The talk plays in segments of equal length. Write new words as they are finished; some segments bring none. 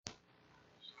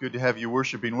Good to have you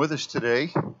worshiping with us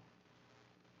today.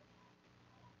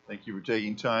 Thank you for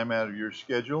taking time out of your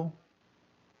schedule.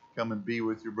 Come and be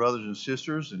with your brothers and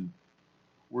sisters and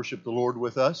worship the Lord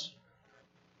with us.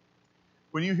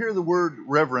 When you hear the word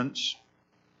reverence,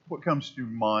 what comes to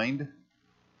mind?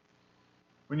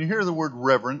 When you hear the word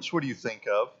reverence, what do you think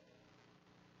of?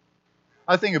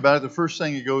 I think about it, the first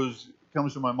thing that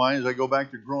comes to my mind is I go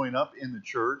back to growing up in the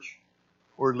church,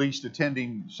 or at least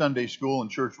attending Sunday school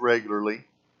and church regularly.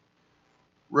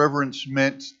 Reverence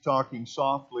meant talking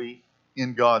softly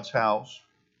in God's house.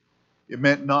 It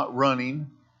meant not running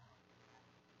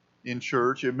in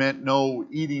church. It meant no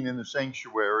eating in the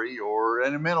sanctuary,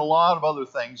 and it meant a lot of other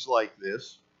things like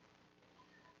this.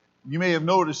 You may have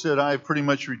noticed that I pretty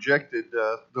much rejected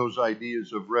those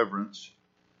ideas of reverence.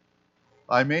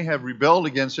 I may have rebelled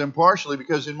against them partially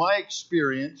because in my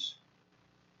experience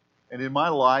and in my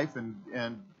life and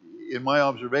in my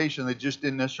observation, they just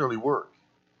didn't necessarily work.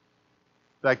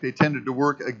 In fact, they tended to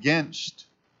work against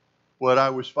what I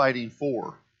was fighting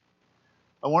for.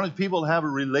 I wanted people to have a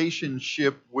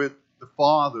relationship with the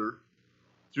Father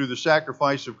through the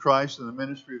sacrifice of Christ and the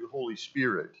ministry of the Holy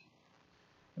Spirit.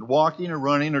 And walking or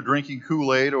running or drinking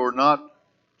Kool-Aid or not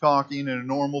talking in a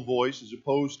normal voice as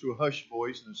opposed to a hushed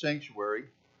voice in the sanctuary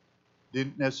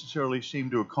didn't necessarily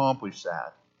seem to accomplish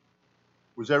that.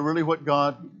 Was that really what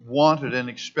God wanted and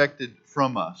expected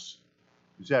from us?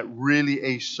 Is that really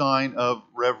a sign of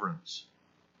reverence?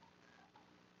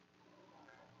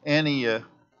 Annie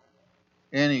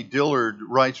Dillard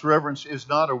writes, reverence is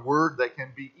not a word that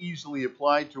can be easily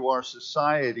applied to our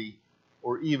society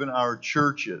or even our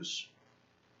churches.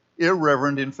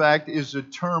 Irreverent, in fact, is a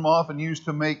term often used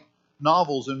to make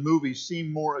novels and movies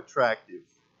seem more attractive.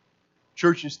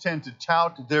 Churches tend to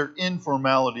tout their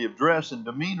informality of dress and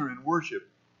demeanor in worship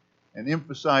and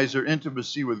emphasize their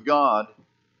intimacy with God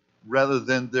rather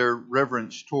than their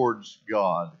reverence towards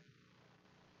God.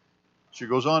 She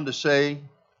goes on to say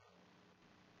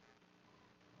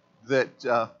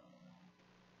that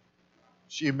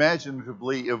she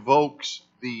imaginatively evokes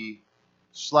the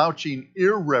slouching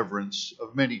irreverence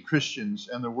of many Christians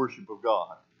and their worship of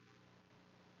God.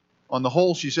 On the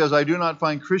whole, she says, I do not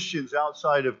find Christians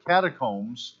outside of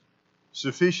catacombs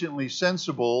sufficiently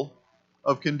sensible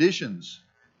of conditions.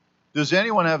 Does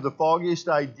anyone have the foggiest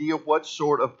idea what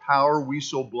sort of power we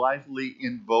so blithely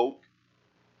invoke?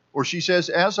 Or she says,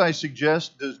 as I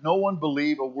suggest, does no one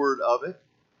believe a word of it?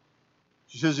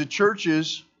 She says, at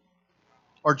churches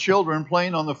are children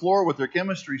playing on the floor with their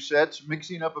chemistry sets,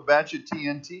 mixing up a batch of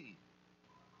TNT.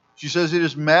 She says, it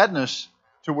is madness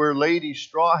to wear ladies'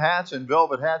 straw hats and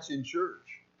velvet hats in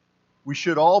church. We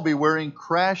should all be wearing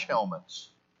crash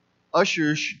helmets.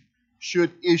 Ushers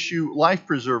should issue life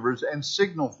preservers and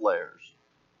signal flares.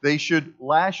 They should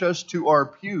lash us to our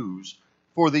pews,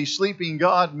 for the sleeping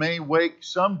God may wake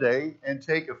someday and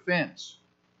take offense,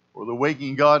 or the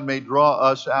waking God may draw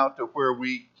us out to where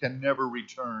we can never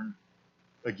return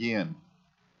again.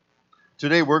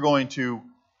 Today we're going to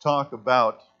talk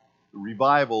about the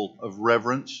revival of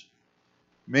reverence.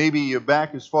 Maybe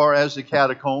back as far as the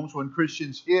catacombs when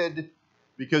Christians hid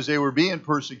because they were being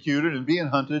persecuted and being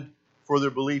hunted for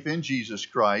their belief in Jesus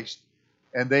Christ,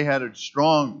 and they had a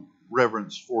strong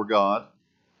reverence for God.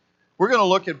 We're going to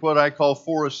look at what I call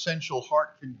 4 essential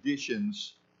heart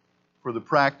conditions for the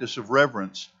practice of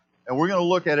reverence. And we're going to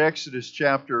look at Exodus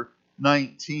chapter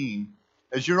 19.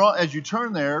 As you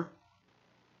turn there,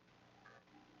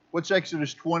 what's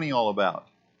Exodus 20 all about?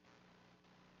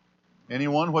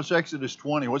 Anyone? What's Exodus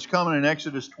 20? What's coming in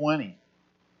Exodus 20?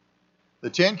 The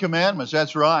 10 Commandments,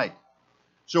 that's right.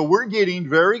 So we're getting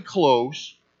very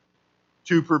close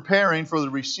to preparing for the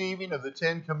receiving of the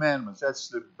 10 Commandments. That's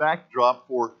the backdrop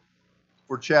for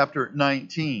chapter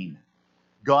 19.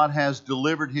 God has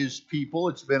delivered His people.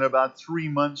 It's been about 3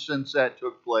 months since that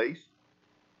took place.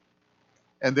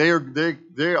 And they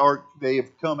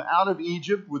have come out of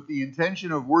Egypt with the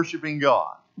intention of worshiping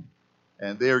God.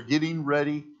 And they are getting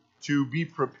ready to be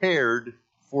prepared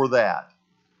for that.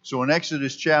 So in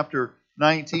Exodus chapter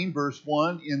 19, verse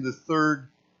 1, in the 3rd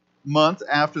month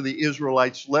after the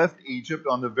Israelites left Egypt,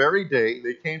 on the very day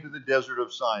they came to the Desert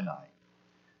of Sinai.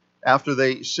 After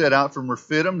they set out from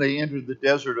Rephidim, they entered the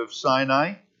Desert of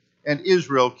Sinai, and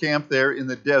Israel camped there in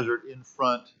the desert in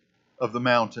front of the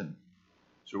mountain.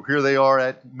 So here they are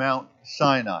at Mount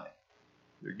Sinai.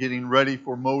 They're getting ready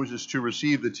for Moses to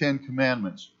receive the 10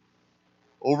 Commandments.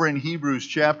 Over in Hebrews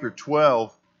chapter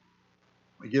 12,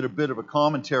 we get a bit of a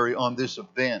commentary on this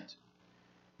event.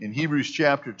 In Hebrews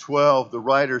chapter 12, the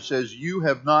writer says, you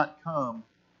have not come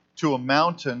to a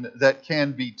mountain that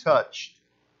can be touched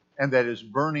and that is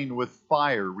burning with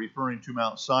fire, referring to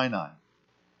Mount Sinai.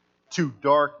 to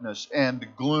darkness and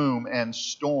gloom and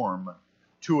storm,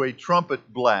 to a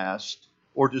trumpet blast,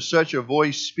 or to such a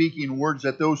voice speaking words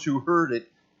that those who heard it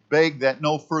begged that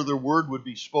no further word would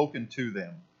be spoken to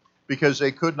them, because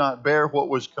they could not bear what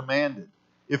was commanded.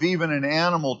 If even an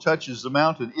animal touches the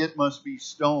mountain, it must be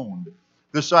stoned.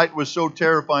 The sight was so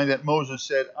terrifying that Moses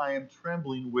said, I am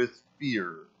trembling with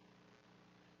fear.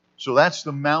 So that's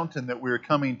the mountain that we're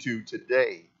coming to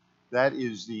today. That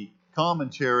is the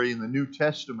commentary in the New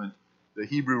Testament, the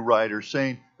Hebrew writer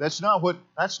saying, that's not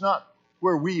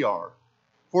where we are.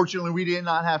 Fortunately, we did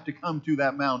not have to come to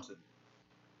that mountain.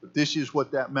 But this is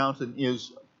what that mountain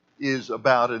is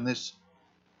about. And this,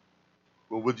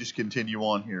 well, we'll just continue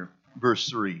on here. Verse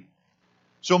 3.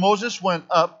 So Moses went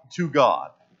up to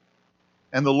God,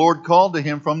 and the Lord called to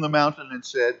him from the mountain and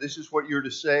said, this is what you're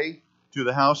to say to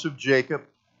the house of Jacob,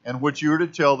 and what you're to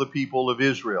tell the people of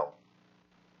Israel.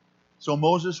 So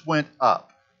Moses went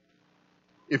up.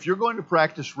 If you're going to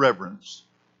practice reverence,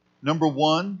 number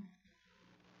one,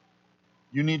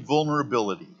 you need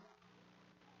vulnerability.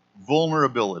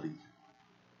 Vulnerability.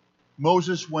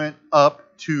 Moses went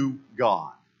up to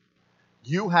God.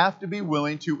 You have to be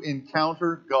willing to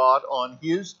encounter God on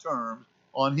His terms,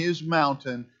 on His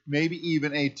mountain, maybe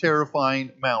even a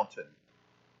terrifying mountain.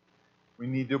 We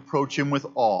need to approach Him with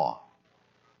awe,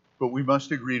 but we must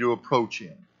agree to approach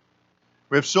Him.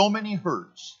 We have so many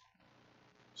hurts,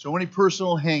 so many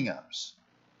personal hang-ups,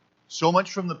 so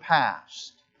much from the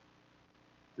past,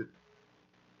 that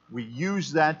we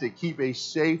use that to keep a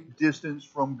safe distance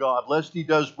from God, lest He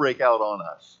does break out on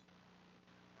us.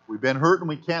 We've been hurt and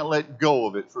we can't let go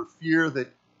of it for fear that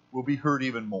we'll be hurt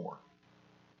even more.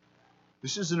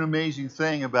 This is an amazing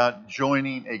thing about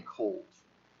joining a cult.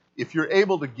 If you're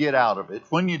able to get out of it,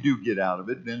 when you do get out of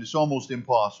it, then it's almost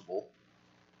impossible.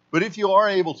 But if you are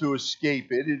able to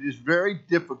escape it, it is very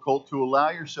difficult to allow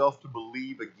yourself to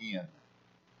believe again.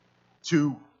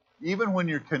 Even when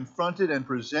you're confronted and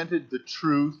presented the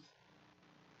truth,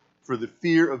 for the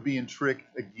fear of being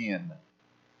tricked again.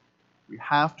 We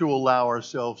have to allow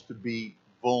ourselves to be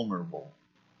vulnerable.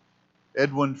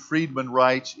 Edwin Friedman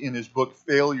writes in his book,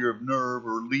 Failure of Nerve,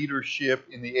 or Leadership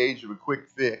in the Age of a Quick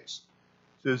Fix,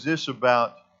 says this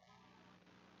about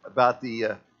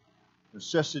the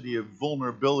necessity of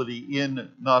vulnerability in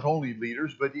not only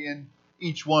leaders, but in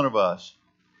each one of us.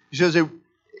 He says that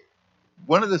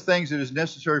one of the things that is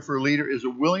necessary for a leader is a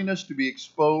willingness to be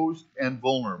exposed and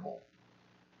vulnerable.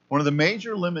 One of the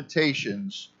major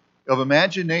limitations of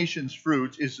imagination's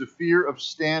fruits is the fear of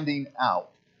standing out.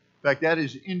 In fact, that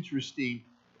is interesting,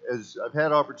 as I've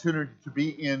had opportunity to be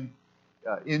in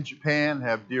Japan,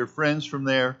 have dear friends from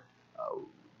there.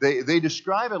 They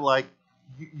describe it like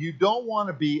you don't want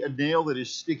to be a nail that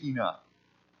is sticking up,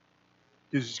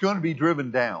 because it's going to be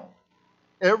driven down.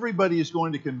 Everybody is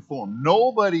going to conform.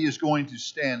 Nobody is going to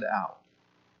stand out.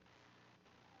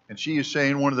 And she is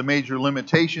saying one of the major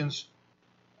limitations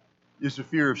is the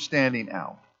fear of standing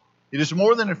out. It is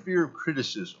more than a fear of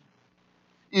criticism.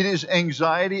 It is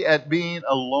anxiety at being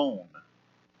alone.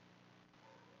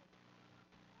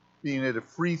 Being at a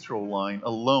free throw line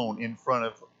alone in front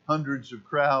of hundreds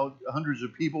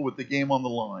of people with the game on the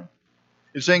line.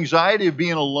 It's anxiety of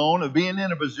being alone, of being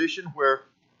in a position where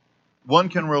one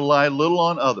can rely little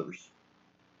on others.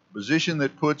 A position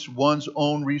that puts one's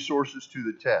own resources to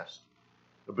the test.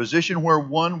 A position where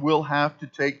one will have to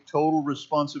take total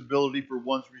responsibility for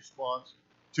one's response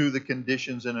to the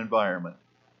conditions and environment.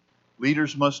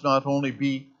 Leaders must not only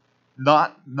be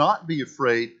not be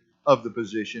afraid of the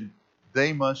position,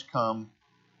 they must come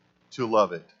to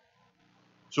love it.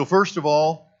 So first of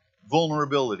all,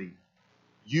 vulnerability.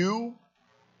 You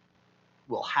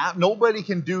will have, nobody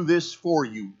can do this for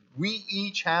you. We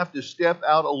each have to step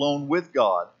out alone with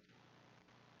God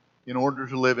in order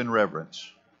to live in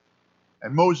reverence.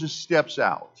 And Moses steps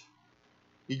out.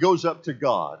 He goes up to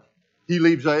God. He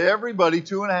leaves everybody,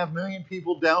 2.5 million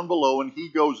people down below, and he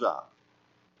goes up.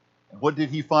 And what did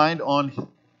he find on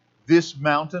this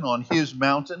mountain, on his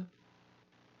mountain?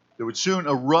 That would soon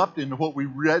erupt into what we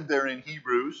read there in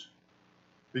Hebrews.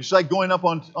 It's like going up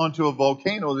onto a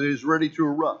volcano that is ready to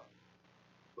erupt.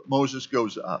 But Moses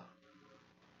goes up.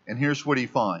 And here's what he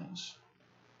finds.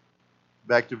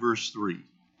 Back to verse 3.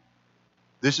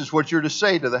 This is what you're to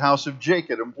say to the house of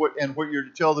Jacob and what you're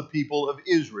to tell the people of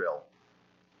Israel.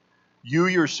 You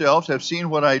yourselves have seen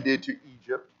what I did to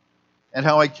Egypt, and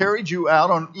how I carried you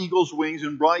out on eagle's wings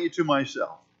and brought you to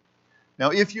myself. Now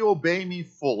if you obey me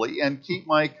fully and keep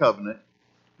my covenant,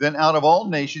 then out of all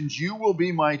nations you will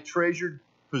be my treasured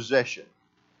possession.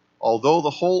 Although the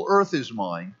whole earth is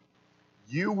mine,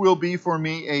 you will be for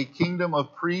me a kingdom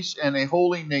of priests and a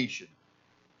holy nation.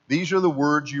 These are the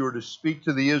words you are to speak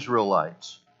to the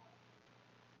Israelites.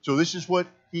 So this is what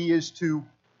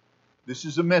this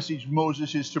is the message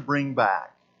Moses is to bring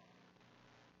back.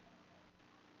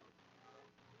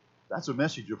 That's a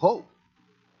message of hope.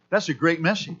 That's a great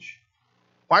message.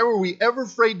 Why were we ever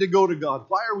afraid to go to God?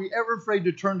 Why are we ever afraid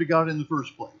to turn to God in the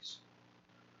first place?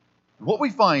 What we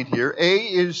find here, A,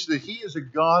 is that He is a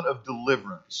God of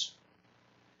deliverance.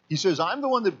 He says, I'm the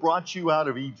one that brought you out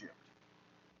of Egypt.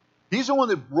 He's the one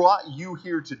that brought you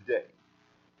here today.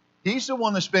 He's the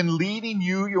one that's been leading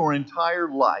you your entire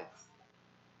life.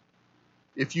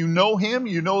 If you know Him,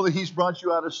 you know that He's brought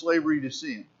you out of slavery to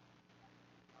sin.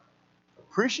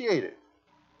 Appreciate it.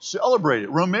 Celebrate it.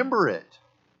 Remember it.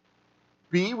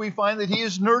 B, we find that He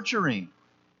is nurturing.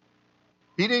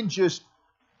 He didn't just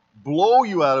blow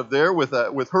you out of there with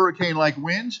hurricane-like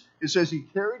winds. It says He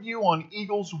carried you on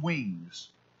eagle's wings.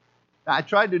 Now, I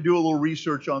tried to do a little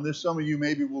research on this. Some of you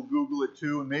maybe will Google it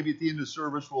too, and maybe at the end of the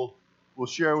service will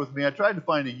share with me. I tried to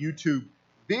find a YouTube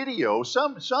video.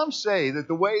 Some say that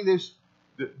the way this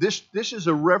is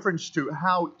a reference to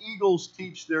how eagles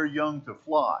teach their young to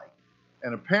fly.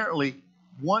 And apparently,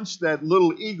 once that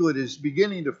little eaglet is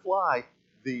beginning to fly,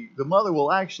 the mother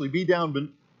will actually be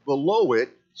down below it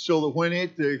so that when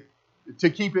to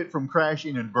keep it from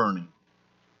crashing and burning.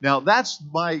 Now, that's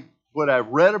what I've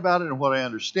read about it and what I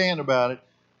understand about it,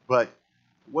 but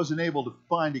wasn't able to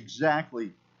find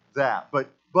exactly that. But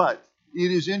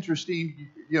it is interesting.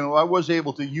 I was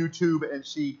able to YouTube and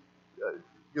see,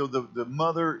 the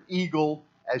mother eagle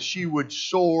as she would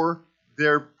soar.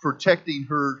 They're protecting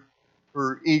her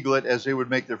eaglet as they would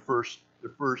make their first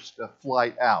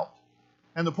flight out.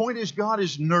 And the point is, God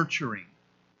is nurturing.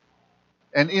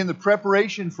 And in the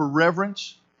preparation for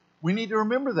reverence, we need to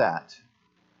remember that.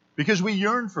 Because we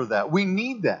yearn for that. We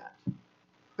need that.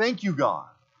 Thank you, God.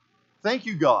 Thank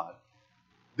you, God,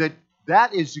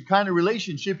 that is the kind of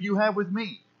relationship you have with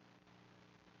me.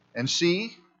 And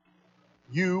see,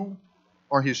 you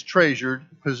are His treasured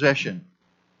possession.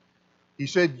 He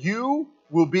said, you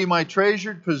will be my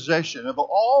treasured possession. Of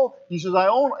all, He says, I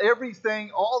own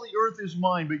everything. All the earth is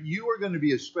mine, but you are going to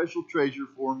be a special treasure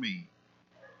for me.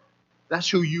 That's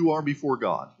who you are before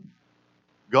God.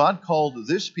 God called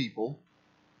this people,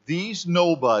 these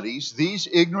nobodies, these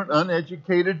ignorant,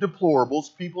 uneducated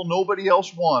deplorables, people nobody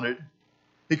else wanted.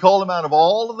 He called them out of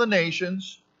all of the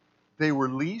nations. They were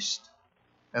least,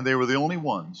 and they were the only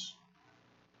ones.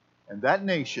 And that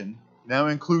nation now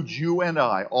includes you and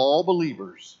I, all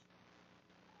believers.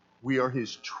 We are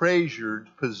His treasured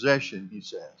possession, He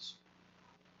says.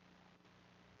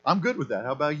 I'm good with that.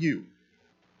 How about you?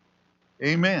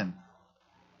 Amen.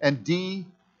 And D,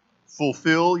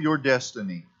 fulfill your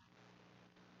destiny.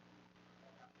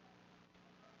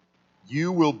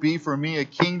 You will be for me a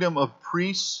kingdom of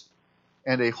priests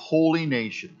and a holy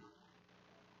nation.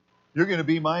 You're going to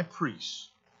be my priests.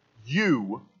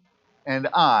 You and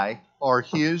I are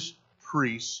His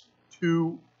priests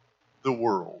to the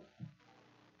world.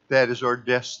 That is our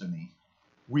destiny.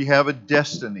 We have a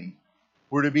destiny.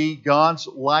 We're to be God's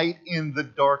light in the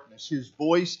darkness, His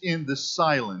voice in the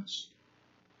silence,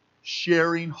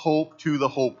 sharing hope to the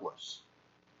hopeless,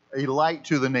 a light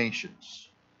to the nations.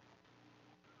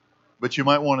 But you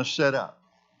might want to set up.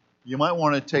 You might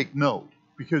want to take note,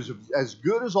 because as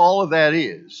good as all of that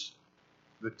is,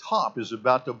 the top is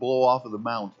about to blow off of the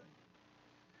mountain.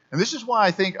 And this is why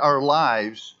I think our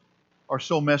lives are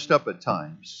so messed up at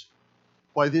times.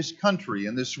 Why this country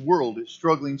and this world is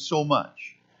struggling so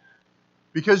much.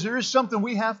 Because there is something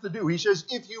we have to do. He says,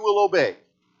 if you will obey.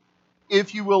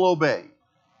 If you will obey.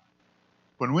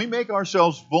 When we make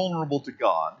ourselves vulnerable to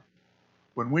God,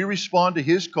 when we respond to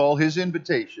His call, His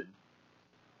invitation,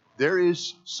 there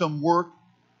is some work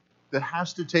that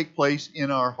has to take place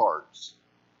in our hearts.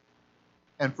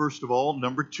 And first of all,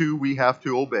 number 2, we have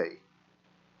to obey.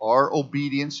 Our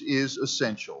obedience is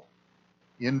essential.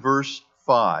 In verse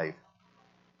 5,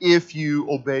 if you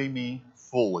obey me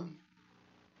fully.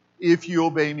 If you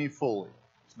obey me fully.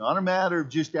 It's not a matter of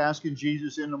just asking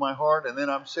Jesus into my heart and then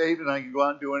I'm saved and I can go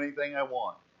out and do anything I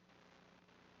want.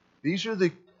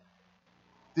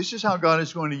 This is how God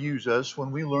is going to use us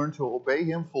when we learn to obey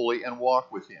Him fully and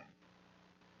walk with Him.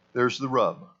 There's the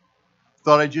rub.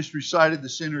 Thought I just recited the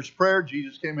sinner's prayer.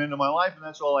 Jesus came into my life and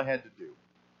that's all I had to do.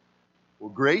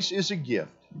 Well, grace is a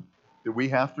gift that we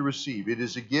have to receive. It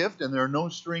is a gift and there are no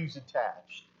strings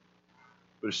attached.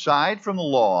 But aside from the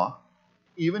law,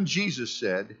 even Jesus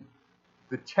said,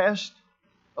 the test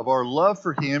of our love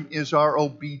for Him is our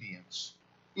obedience.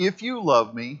 If you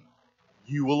love me,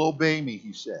 you will obey me,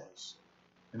 He says.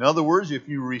 In other words, if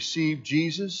you receive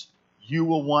Jesus, you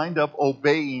will wind up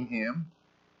obeying Him,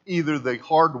 either the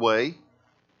hard way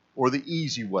or the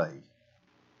easy way.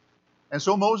 And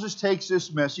so Moses takes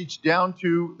this message down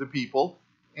to the people,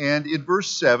 and in verse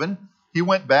 7, he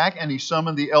went back and he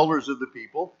summoned the elders of the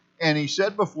people, and he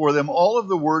said before them all of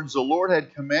the words the Lord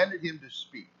had commanded him to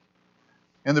speak.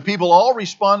 And the people all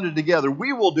responded together,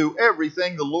 "We will do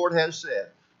everything the Lord has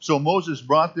said." So Moses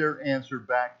brought their answer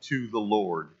back to the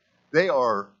Lord. They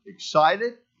are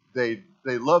excited. They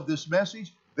love this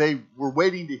message. They were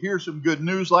waiting to hear some good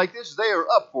news like this. They are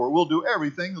up for it. We'll do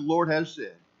everything the Lord has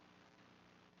said.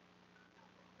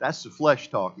 That's the flesh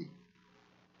talking.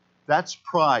 That's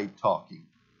pride talking.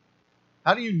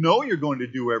 How do you know you're going to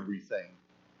do everything?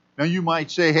 Now you might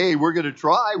say, hey, we're going to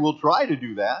try. We'll try to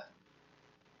do that.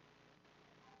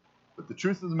 But the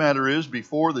truth of the matter is,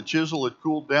 before the chisel had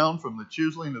cooled down from the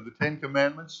chiseling of the Ten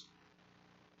Commandments,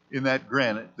 in that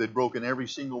granite, they'd broken every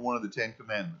single one of the Ten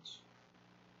Commandments.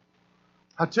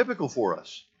 How typical for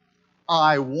us.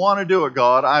 I want to do it,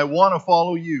 God. I want to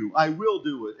follow you. I will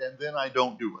do it, and then I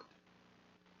don't do it.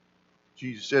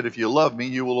 Jesus said, if you love me,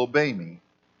 you will obey me.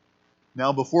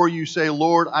 Now, before you say,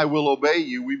 Lord, I will obey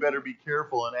you, we better be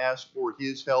careful and ask for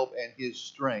his help and his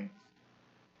strength.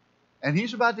 And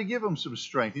he's about to give them some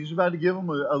strength. He's about to give them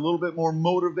a little bit more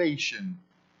motivation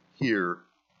here,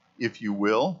 if you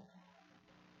will.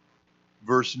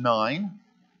 Verse 9.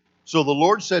 So the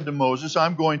Lord said to Moses,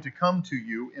 I'm going to come to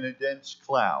you in a dense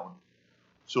cloud,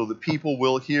 so the people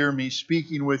will hear me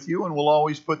speaking with you and will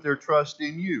always put their trust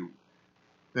in you.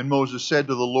 Then Moses said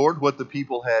to the Lord what the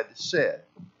people had said.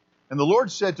 And the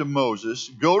Lord said to Moses,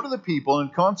 go to the people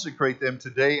and consecrate them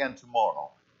today and tomorrow.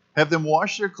 Have them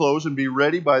wash their clothes and be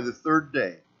ready by the third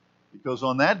day, because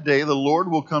on that day the Lord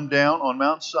will come down on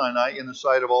Mount Sinai in the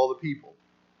sight of all the people.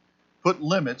 Put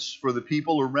limits for the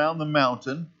people around the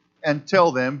mountain and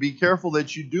tell them, be careful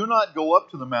that you do not go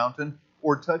up to the mountain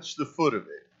or touch the foot of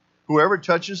it. Whoever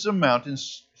touches the mountain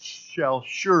shall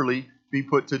surely be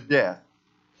put to death.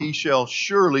 He shall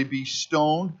surely be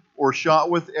stoned or shot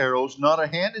with arrows. Not a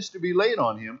hand is to be laid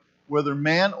on him, whether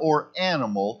man or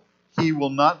animal. He will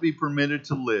not be permitted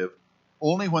to live.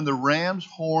 Only when the ram's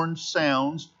horn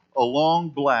sounds a long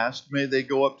blast may they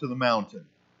go up to the mountain.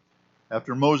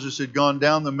 After Moses had gone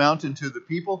down the mountain to the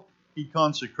people, he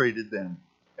consecrated them,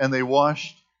 and they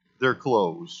washed their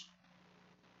clothes.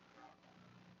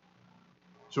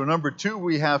 So number 2,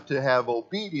 we have to have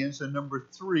obedience, and number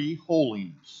 3,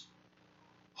 holiness.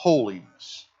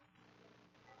 Holiness.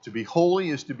 To be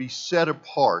holy is to be set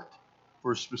apart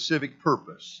for a specific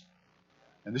purpose.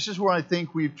 And this is where I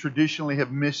think we traditionally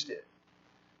have missed it.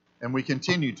 And we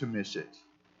continue to miss it.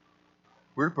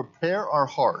 We're to prepare our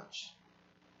hearts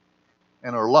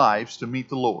and our lives to meet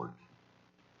the Lord.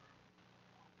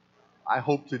 I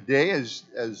hope today, as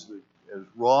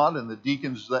Rod and the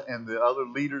deacons and the other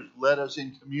leaders led us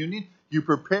in communion, you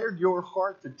prepared your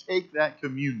heart to take that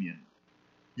communion.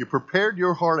 You prepared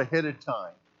your heart ahead of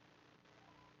time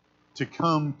to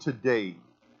come today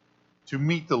to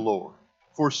meet the Lord,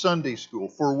 for Sunday school,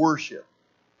 for worship,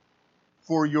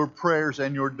 for your prayers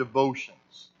and your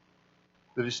devotions.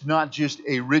 That it's not just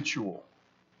a ritual,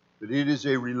 that it is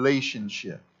a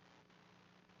relationship.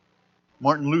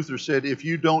 Martin Luther said, if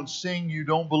you don't sing, you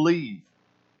don't believe.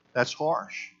 That's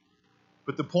harsh.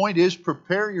 But the point is,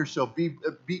 prepare yourself, be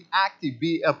active,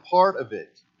 be a part of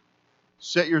it.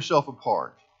 Set yourself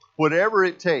apart. Whatever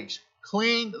it takes,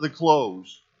 clean the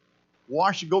clothes.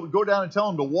 Go down and tell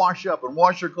them to wash up and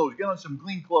wash their clothes. Get on some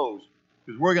clean clothes,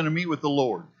 because we're going to meet with the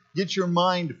Lord. Get your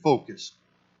mind focused.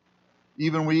 We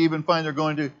even find they're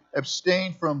going to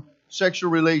abstain from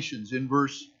sexual relations in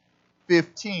verse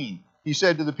 15. He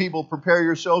said to the people, prepare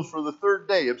yourselves for the third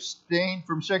day. Abstain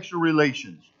from sexual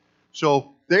relations.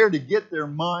 So they're to get their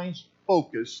minds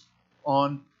focused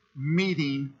on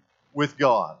meeting with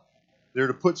God. They're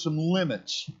to put some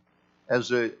limits.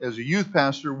 As a youth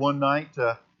pastor one night,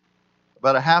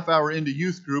 about a half hour into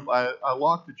youth group, I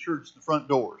locked the church, the front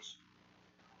doors.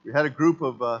 We had a group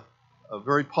of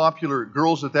very popular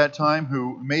girls at that time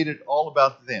who made it all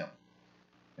about them.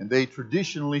 And they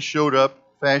traditionally showed up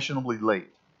fashionably late.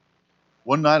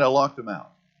 One night I locked them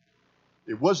out.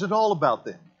 It wasn't all about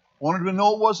them. I wanted them to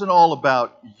know it wasn't all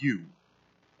about you.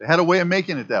 They had a way of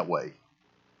making it that way.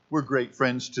 We're great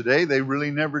friends today. They really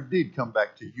never did come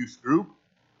back to youth group.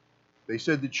 They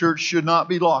said the church should not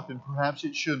be locked, and perhaps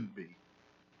it shouldn't be.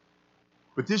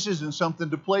 But this isn't something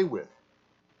to play with.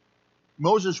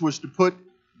 Moses was to put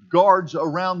guards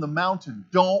around the mountain.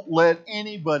 Don't let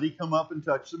anybody come up and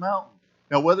touch the mountain.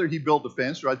 Now, whether he built a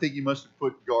fence, or I think he must have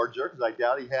put guards there, because I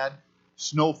doubt he had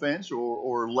snow fence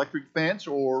or electric fence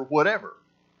or whatever.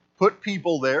 Put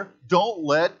people there. Don't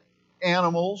let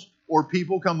animals or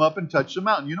people come up and touch the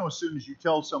mountain. You know, as soon as you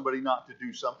tell somebody not to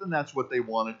do something, that's what they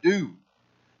want to do.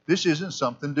 This isn't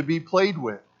something to be played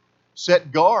with.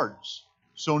 Set guards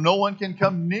so no one can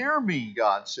come near me,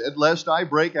 God said, lest I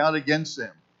break out against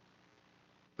them.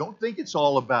 Don't think it's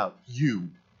all about you.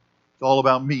 It's all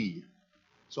about me.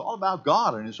 It's all about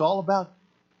God, and it's all about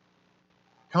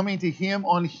coming to Him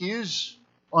on His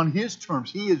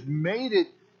terms. He has made it.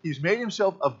 He's made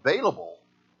Himself available,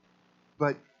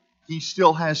 but He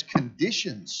still has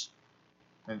conditions.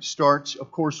 And it starts,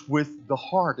 of course, with the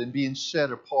heart and being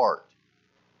set apart.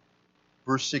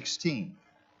 Verse 16.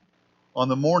 On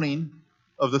the morning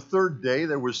of the third day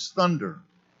there was thunder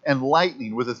and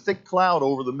lightning with a thick cloud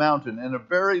over the mountain and a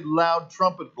very loud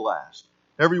trumpet blast.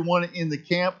 Everyone in the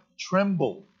camp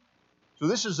trembled. So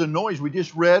this is the noise we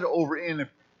just read over in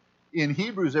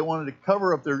Hebrews. They wanted to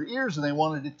cover up their ears and they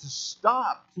wanted it to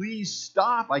stop. Please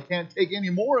stop. I can't take any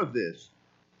more of this.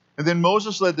 And then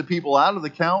Moses led the people out of the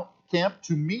camp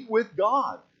to meet with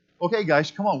God. Okay,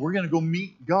 guys, come on. We're going to go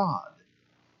meet God.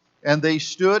 And they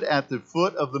stood at the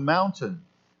foot of the mountain.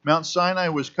 Mount Sinai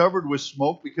was covered with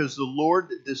smoke because the Lord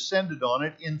descended on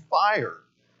it in fire.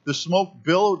 The smoke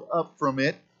billowed up from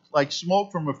it like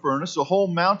smoke from a furnace. The whole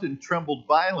mountain trembled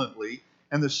violently,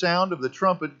 and the sound of the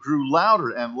trumpet grew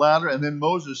louder and louder. And then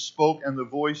Moses spoke, and the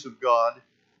voice of God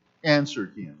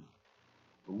answered him.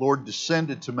 The Lord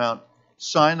descended to Mount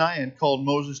Sinai and called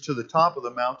Moses to the top of the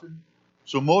mountain.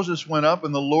 So Moses went up,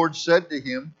 and the Lord said to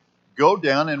him, Go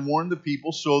down and warn the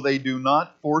people so they do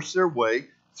not force their way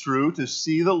through to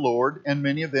see the Lord, and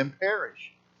many of them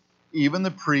perish. Even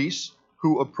the priests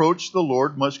who approach the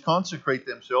Lord must consecrate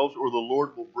themselves, or the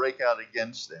Lord will break out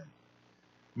against them.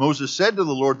 Moses said to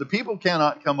the Lord, The people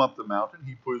cannot come up the mountain.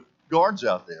 He put guards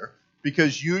out there,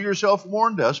 because you yourself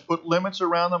warned us, put limits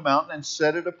around the mountain and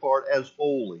set it apart as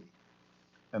holy.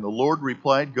 And the Lord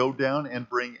replied, Go down and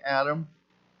bring Aaron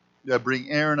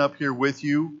up here with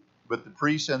you. But the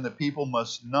priests and the people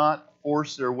must not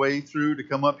force their way through to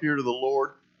come up here to the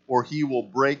Lord, or He will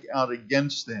break out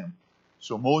against them.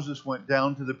 So Moses went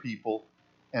down to the people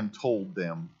and told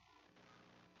them.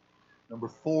 Number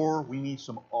 4, we need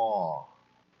some awe.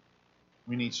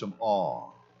 We need some awe.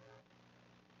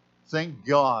 Thank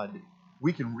God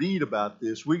we can read about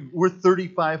this. We're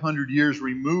 3,500 years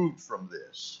removed from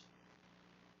this.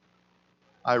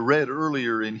 I read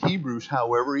earlier in Hebrews,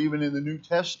 however, even in the New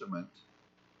Testament,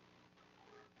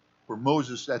 where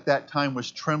Moses at that time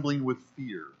was trembling with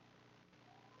fear.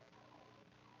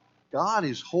 God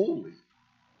is holy.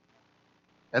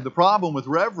 And the problem with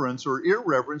reverence or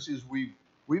irreverence is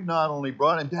we've not only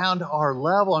brought Him down to our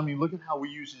level. I mean, look at how we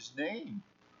use His name.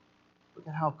 Look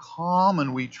at how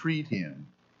common we treat Him.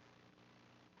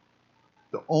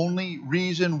 The only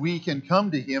reason we can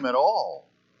come to Him at all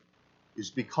is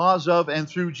because of and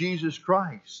through Jesus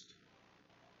Christ.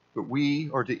 But we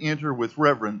are to enter with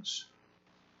reverence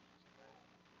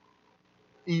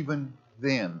even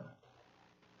then.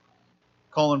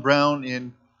 Colin Brown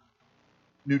in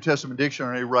New Testament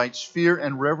Dictionary writes, Fear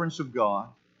and reverence of God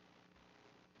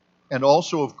and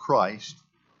also of Christ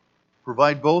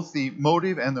provide both the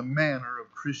motive and the manner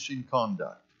of Christian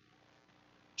conduct.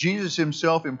 Jesus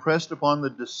Himself impressed upon the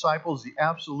disciples the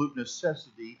absolute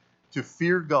necessity to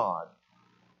fear God.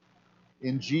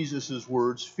 In Jesus'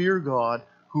 words, fear God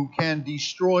who can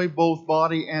destroy both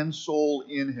body and soul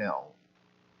in hell.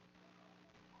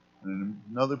 And in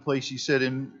another place He said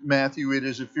in Matthew, it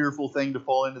is a fearful thing to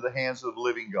fall into the hands of the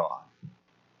living God.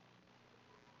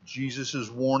 Jesus'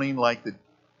 warning, like the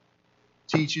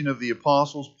teaching of the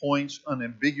apostles, points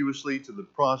unambiguously to the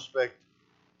prospect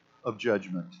of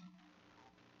judgment.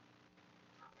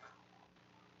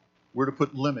 We're to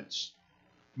put limits.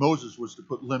 Moses was to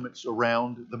put limits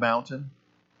around the mountain.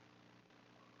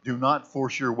 Do not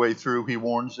force your way through, he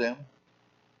warns them,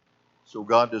 so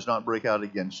God does not break out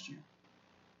against you.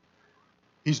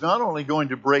 He's not only going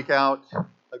to break out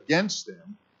against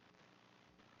them,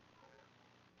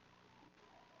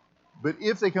 but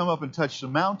if they come up and touch the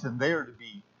mountain, they are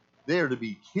to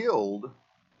be killed,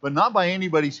 but not by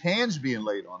anybody's hands being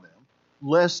laid on them,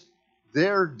 lest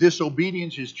their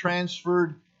disobedience is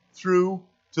transferred through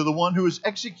to the one who is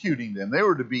executing them. They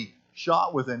were to be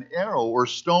shot with an arrow or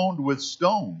stoned with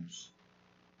stones.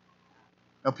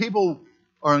 Now, people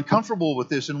are uncomfortable with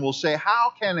this and will say,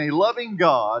 how can a loving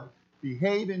God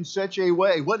behave in such a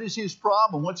way? What is His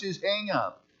problem? What's His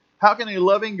hang-up? How can a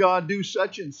loving God do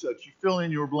such and such? You fill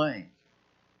in your blank.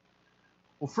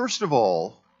 Well, first of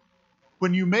all,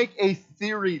 when you make a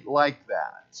theory like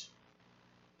that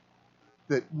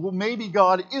well, maybe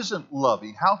God isn't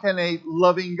loving. How can a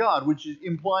loving God, which is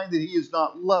implying that He is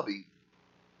not loving?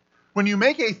 When you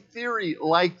make a theory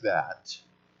like that,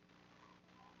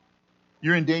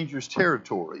 you're in dangerous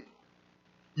territory.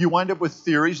 You wind up with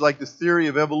theories like the theory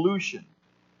of evolution,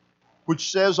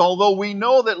 which says, although we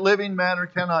know that living matter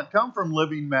cannot come from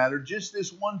living matter, just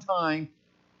this one time,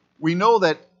 we know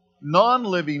that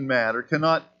non-living matter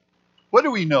cannot. What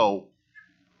do we know?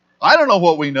 I don't know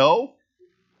what we know.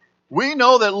 We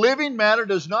know that living matter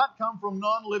does not come from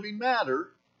non-living matter,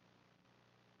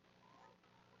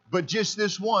 but just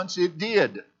this once it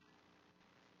did.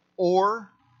 Or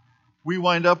we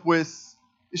wind up with,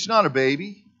 it's not a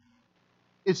baby,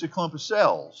 it's a clump of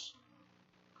cells.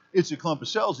 It's a clump of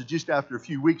cells that just after a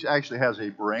few weeks actually has a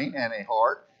brain and a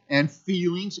heart and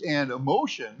feelings and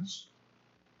emotions.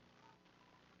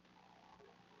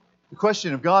 The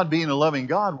question of God being a loving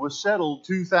God was settled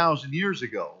 2,000 years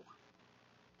ago.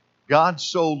 God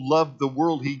so loved the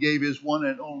world, he gave his one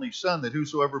and only Son, that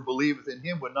whosoever believeth in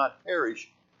him would not perish,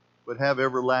 but have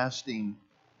everlasting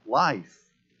life.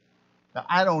 Now,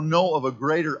 I don't know of a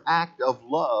greater act of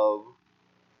love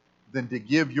than to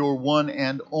give your one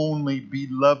and only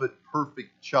beloved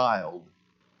perfect child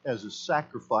as a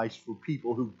sacrifice for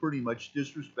people who pretty much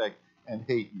disrespect and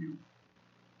hate you.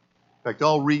 In fact,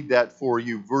 I'll read that for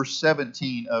you. Verse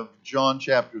 17 of John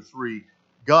chapter 3.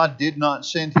 God did not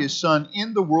send his Son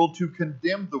in the world to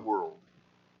condemn the world,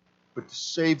 but to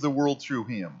save the world through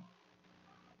him.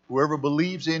 Whoever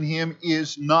believes in him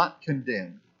is not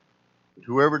condemned, but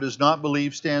whoever does not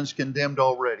believe stands condemned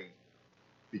already,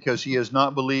 because he has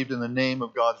not believed in the name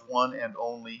of God's one and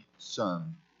only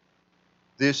Son.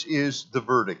 This is the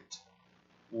verdict.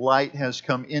 Light has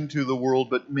come into the world,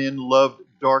 but men loved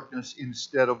darkness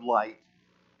instead of light,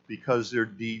 because their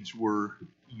deeds were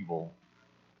evil.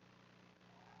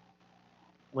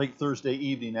 Late Thursday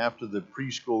evening after the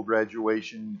preschool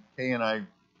graduation, Kay and I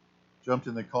jumped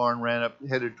in the car and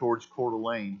headed towards Coeur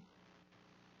d'Alene.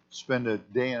 Spend a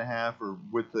day and a half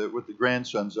with the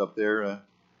grandsons up there,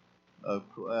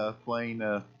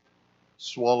 playing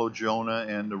Swallow Jonah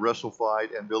and the Wrestle Fight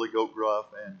and Billy Goat Gruff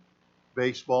and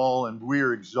baseball, and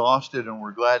we're exhausted and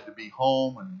we're glad to be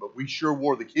home. But we sure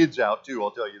wore the kids out too,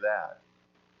 I'll tell you that.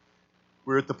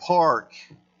 We're at the park,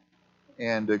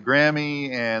 and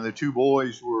Grammy and the two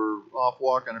boys were off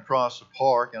walking across the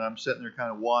park, and I'm sitting there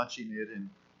kind of watching it and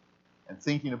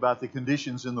thinking about the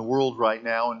conditions in the world right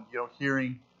now, and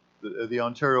hearing the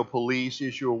Ontario police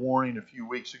issue a warning a few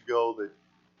weeks ago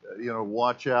that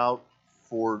watch out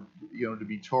for to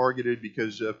be targeted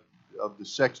because of the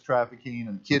sex trafficking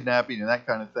and kidnapping and that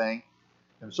kind of thing.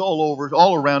 And it's all over, it's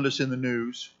all around us in the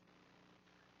news.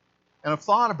 And I've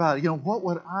thought about it, what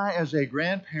would I as a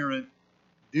grandparent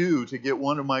do to get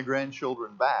one of my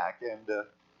grandchildren back?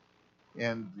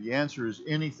 And the answer is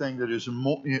anything that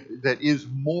is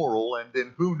moral, and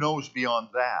then who knows beyond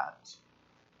that.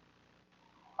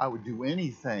 I would do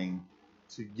anything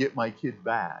to get my kid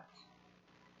back.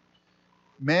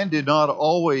 Man did not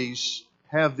always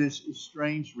have this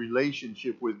estranged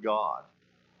relationship with God.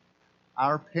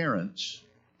 Our parents,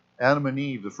 Adam and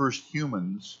Eve, the first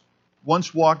humans,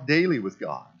 once walked daily with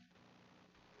God.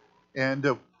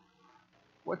 And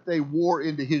what they wore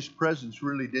into his presence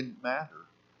really didn't matter.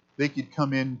 They could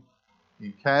come in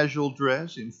casual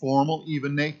dress, informal,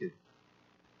 even naked.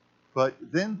 But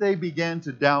then they began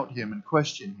to doubt him and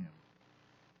question him.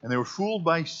 And they were fooled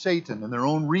by Satan and their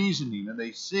own reasoning, and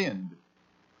they sinned.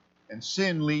 And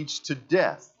sin leads to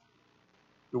death.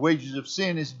 The wages of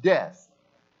sin is death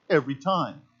every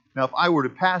time. Now, if I were to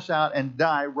pass out and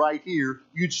die right here,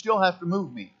 you'd still have to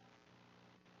move me.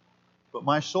 But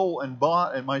my soul and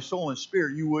body and my soul and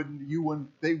spirit,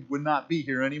 they would not be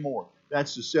here anymore.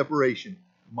 That's the separation.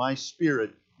 My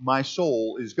spirit, my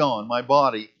soul is gone. My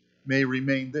body may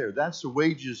remain there. That's the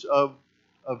wages of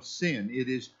sin. It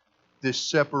is this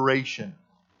separation.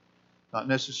 Not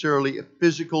necessarily a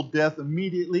physical death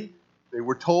immediately. They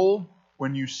were told,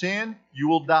 when you sin, you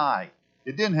will die.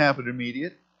 It didn't happen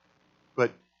immediate,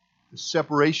 but the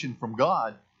separation from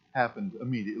God happened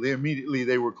immediately. Immediately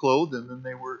they were clothed, and then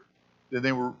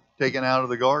they were taken out of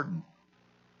the garden.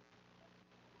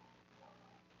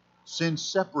 Sin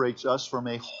separates us from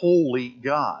a holy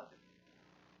God.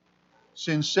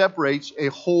 Sin separates a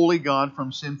holy God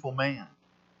from sinful man.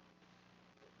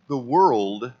 The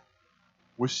world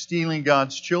was stealing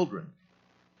God's children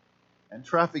and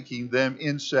trafficking them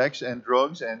in sex and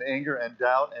drugs and anger and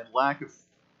doubt and lack of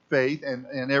faith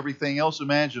and everything else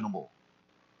imaginable.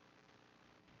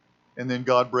 And then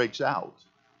God breaks out.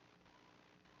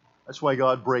 That's why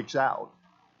God breaks out.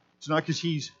 It's not because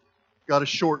he's got a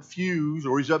short fuse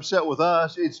or he's upset with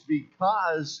us. It's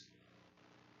because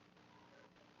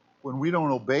when we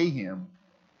don't obey him,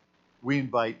 we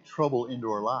invite trouble into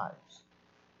our lives.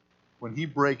 When he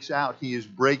breaks out, he is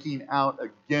breaking out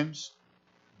against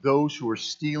those who are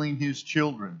stealing his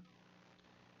children.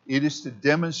 It is to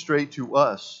demonstrate to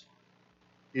us,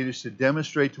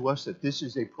 that this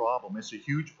is a problem. It's a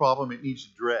huge problem. It needs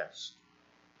addressed.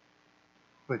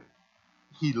 But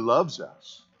he loves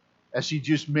us, as he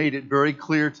just made it very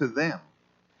clear to them.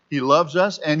 He loves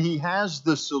us, and he has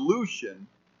the solution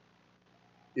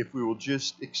if we will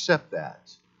just accept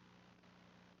that.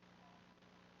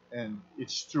 And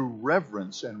it's through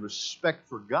reverence and respect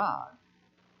for God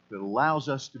that allows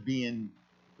us to be in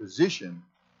position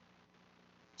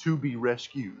to be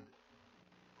rescued.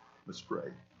 Let's pray.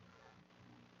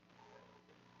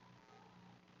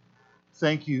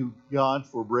 Thank you, God,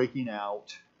 for breaking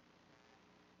out.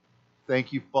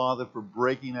 Thank you, Father, for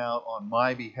breaking out on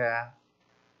my behalf,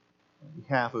 on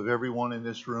behalf of everyone in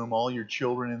this room, all your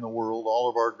children in the world, all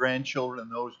of our grandchildren,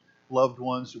 and those loved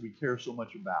ones that we care so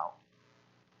much about.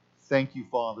 Thank you,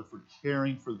 Father, for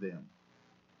caring for them,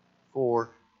 for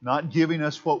not giving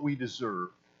us what we deserve.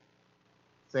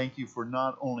 Thank you for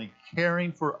not only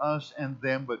caring for us and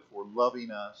them, but for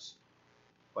loving us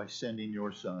by sending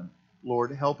your Son.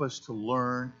 Lord, help us to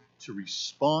learn to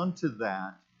respond to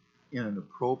that in an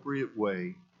appropriate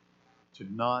way, to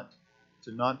not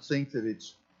think that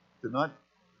it's to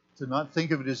not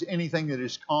think of it as anything that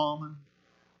is common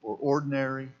or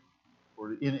ordinary,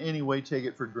 or in any way take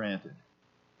it for granted.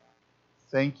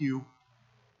 Thank you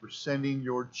for sending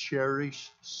your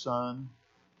cherished Son,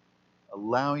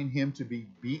 allowing him to be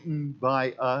beaten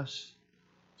by us,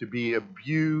 to be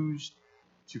abused,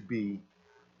 to be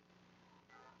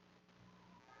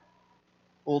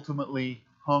ultimately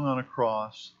hung on a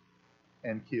cross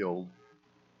and killed,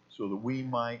 so that we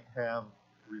might have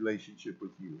relationship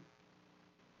with you.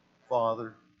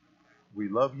 Father, we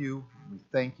love you. We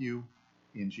thank you.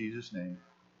 In Jesus' name,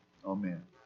 amen.